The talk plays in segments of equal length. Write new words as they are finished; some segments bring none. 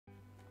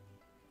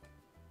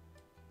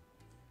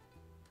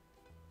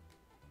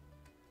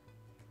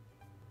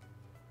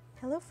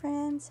Hello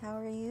friends, how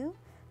are you?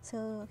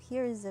 So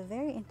here is a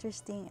very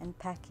interesting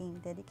unpacking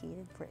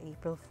dedicated for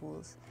April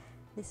Fools.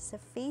 This is a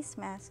face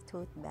mask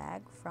tote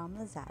bag from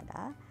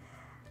Lazada.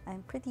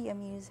 I'm pretty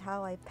amused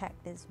how I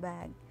packed this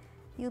bag.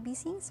 You'll be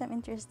seeing some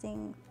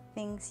interesting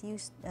things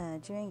used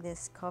during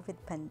this COVID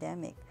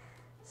pandemic.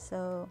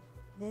 So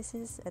this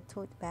is a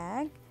tote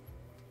bag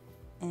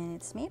and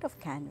it's made of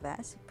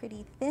canvas,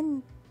 pretty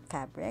thin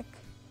fabric,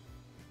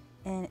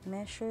 and it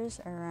measures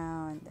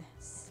around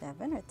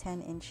 7 or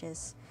 10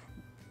 inches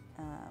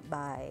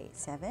by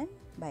 7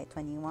 by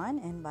 21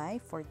 and by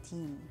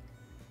 14,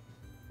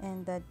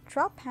 and the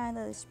drop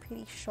handle is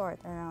pretty short,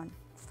 around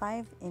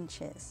 5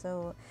 inches,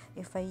 so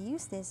if I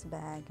use this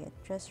bag it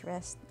just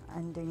rests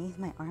underneath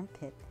my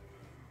armpit.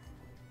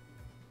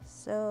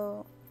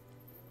 So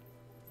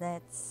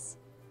let's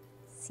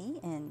see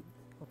and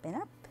open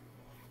up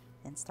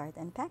and start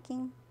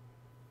unpacking.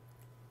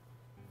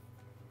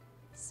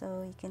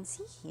 So you can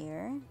see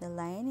here the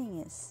lining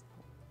is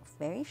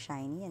very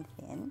shiny and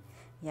thin.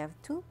 You have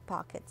 2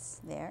 pockets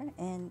there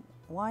and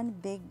one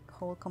big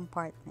whole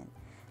compartment.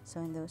 So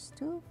in those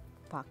 2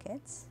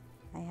 pockets,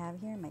 I have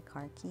here my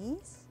car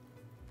keys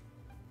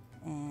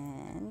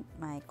and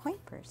my coin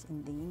purse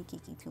in the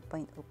Unikiki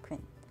 2.0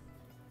 print.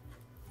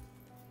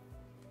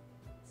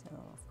 So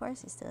of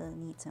course you still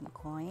need some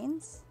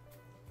coins.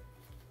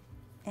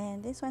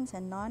 And this one's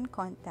a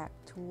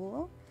non-contact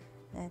tool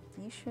that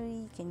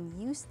usually you can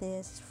use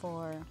this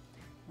for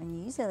when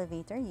you use the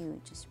elevator. You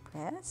just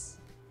press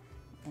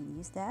and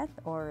use that,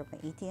 or the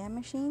ATM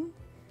machine.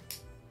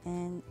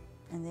 And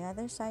on the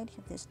other side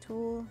of this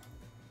tool,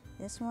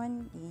 this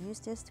one, you use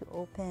this to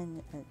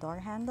open door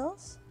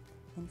handles.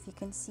 And if you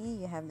can see,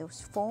 you have those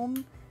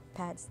foam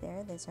pads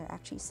there. These are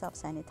actually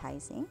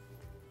self-sanitizing.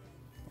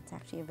 It's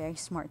actually a very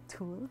smart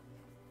tool.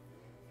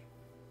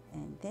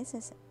 And this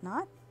is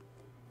not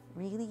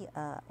really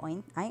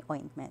eye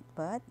ointment,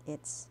 but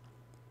it's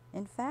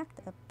in fact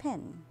a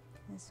pen.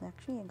 So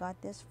actually I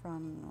got this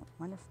from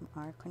one of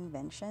our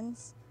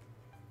conventions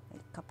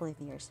a couple of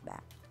years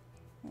back.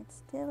 It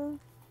still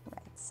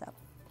writes up.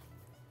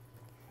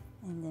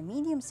 And the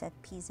medium set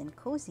piece in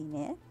cozy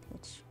knit,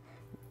 which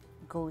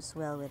goes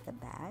well with the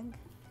bag.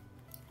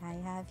 I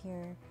have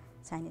here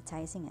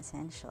sanitizing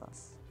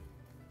essentials.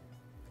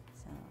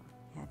 So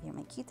I have here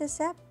my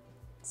Q-tip,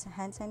 it's a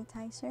hand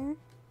sanitizer,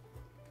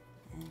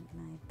 and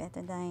my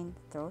betadine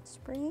throat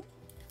spray,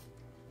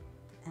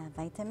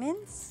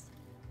 vitamins,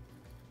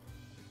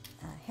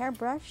 a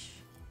hairbrush,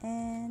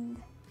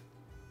 and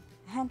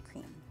hand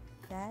cream.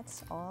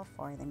 That's all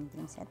for the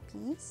medium set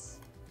piece.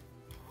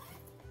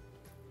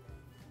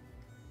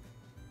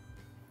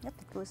 Yep,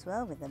 it goes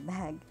well with the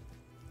bag.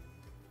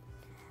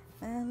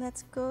 Well,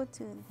 let's go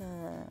to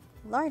the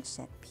large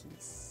set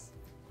piece.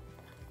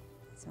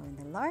 So in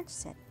the large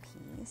set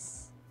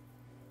piece,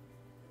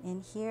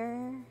 in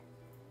here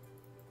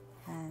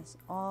has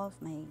all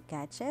of my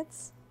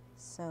gadgets.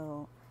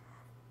 So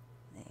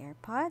the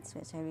AirPods,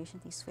 which I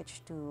recently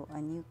switched to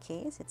a new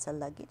case. It's a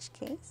luggage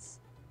case.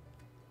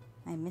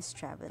 I miss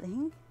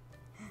traveling.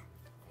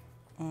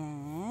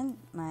 And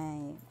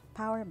my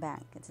power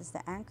bank. This is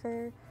the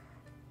Anchor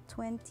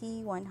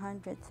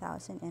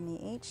 2100,000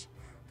 mAh.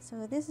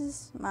 So this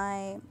is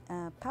my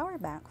power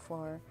bank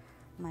for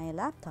my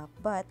laptop.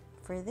 But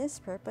for this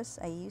purpose,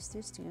 I use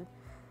this to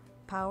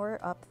power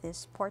up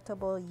this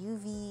portable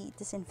UV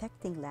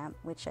disinfecting lamp,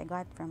 which I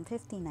got from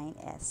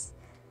 59S.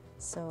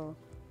 So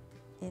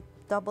it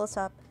doubles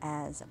up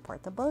as a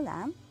portable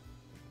lamp.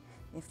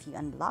 If you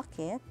unlock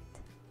it,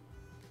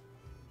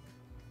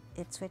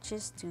 it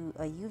switches to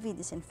a UV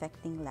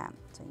disinfecting lamp.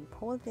 So you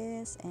pull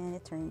this and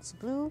it turns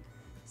blue,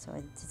 so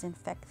it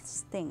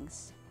disinfects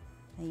things.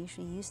 I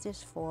usually use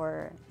this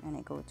for when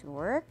I go to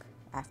work,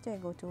 after I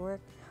go to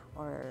work,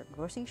 or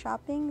grocery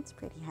shopping. It's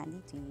pretty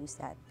handy to use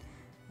that.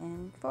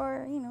 And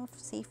for,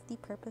 safety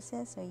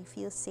purposes, so you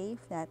feel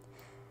safe that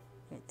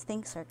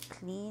things are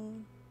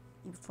clean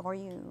before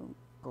you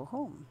go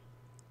home.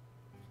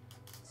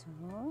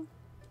 So,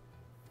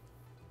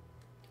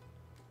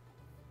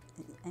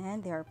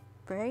 and they are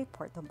very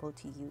portable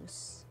to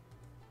use.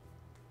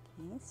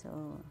 Okay, so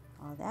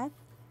all that.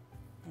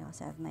 I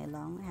also have my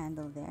long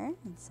handle there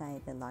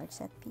inside the large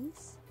set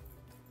piece.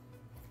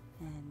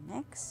 And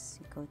next,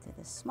 we go to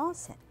the small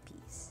set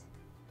piece.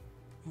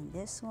 And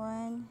this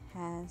one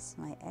has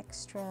my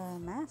extra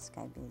mask,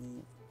 I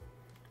believe.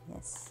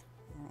 Yes,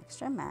 an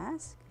extra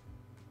mask.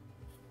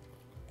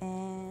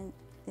 And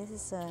this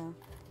is a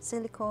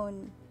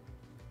silicone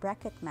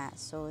bracket mask,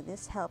 so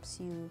this helps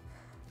you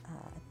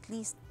at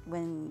least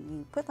when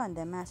you put on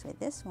the mask with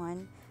this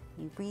one,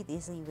 you breathe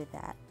easily with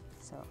that.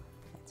 So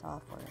that's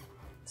all for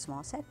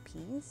small set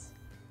piece.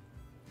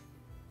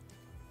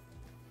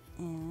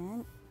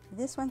 And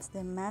this one's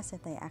the mask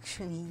that I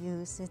actually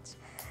use, which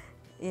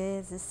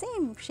is the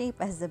same shape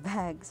as the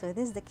bag. So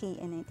this is the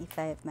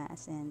KN95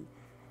 mask, and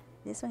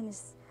this one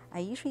is, I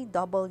usually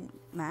double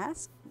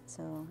mask.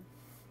 So,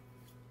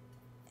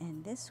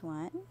 and this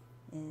one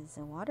is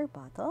a water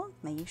bottle,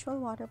 my usual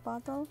water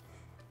bottle.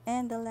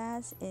 And the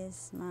last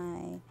is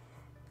my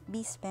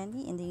Be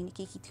Spendy in the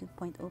Unikiki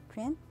 2.0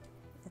 print.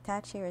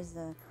 Attached here is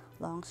the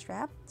long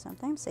strap.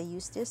 Sometimes I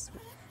use this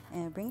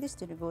and bring this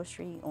to the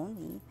grocery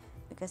only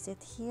because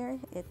it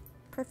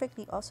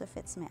perfectly also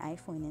fits my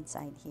iPhone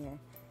inside here.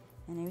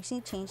 And I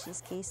recently changed this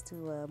case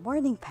to a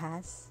boarding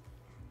pass.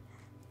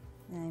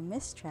 And I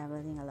miss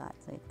traveling a lot,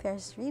 so it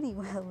pairs really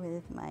well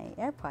with my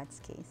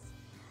AirPods case.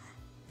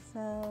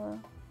 So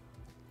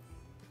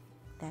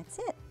that's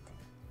it.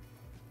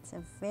 It's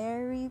a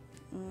very,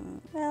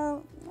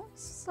 well,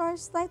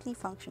 slightly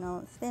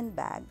functional, thin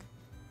bag.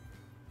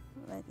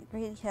 But it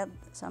really held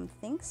some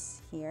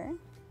things here.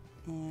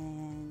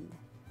 And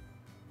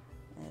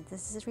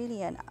this is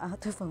really an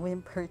out of a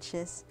whim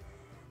purchase.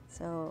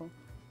 So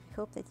I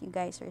hope that you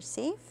guys are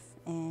safe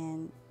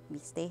and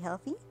stay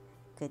healthy.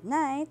 Good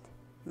night.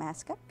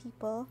 Mask up,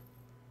 people.